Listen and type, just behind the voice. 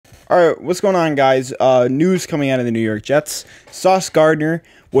Alright, what's going on, guys? News coming out of the New York Jets. Sauce Gardner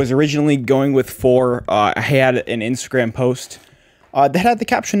was originally going with 4. I had an Instagram post that had the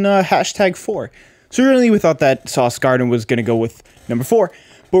caption hashtag 4. So originally we thought that Sauce Gardner was going to go with number 4.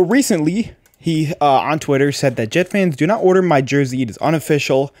 But recently, he on Twitter said that Jet fans do not order my jersey. It is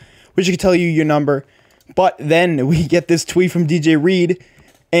unofficial, which can tell you your number. But then we get this tweet from DJ Reed,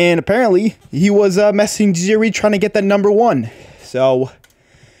 and apparently he was messaging DJ Reed trying to get that number 1. So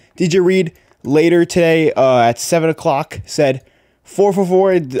DJ Reed later today at 7 o'clock said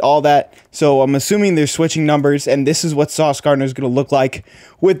 444, all that. So I'm assuming they're switching numbers, and this is what Sauce Gardner is going to look like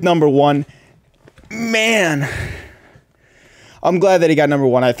with number 1. Man, I'm glad that he got number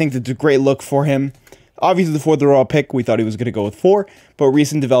 1. I think that's a great look for him. Obviously, the 4th overall pick, we thought he was going to go with 4, but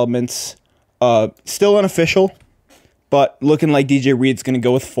recent developments, still unofficial, but looking like DJ Reed's going to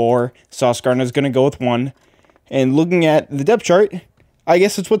go with 4. Sauce Gardner's going to go with 1. And looking at the depth chart, I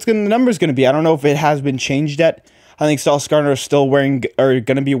guess it's the number's going to be. I don't know if it has been changed yet. I think Sauce Gardner is still going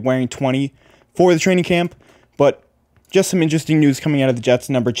to be wearing 20 for the training camp. But just some interesting news coming out of the Jets.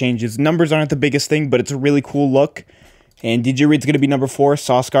 Number changes. Numbers aren't the biggest thing, but it's a really cool look. And DJ Reed's going to be number 4.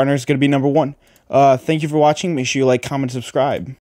 Sauce Gardner is going to be number 1. Thank you for watching. Make sure you like, comment, subscribe.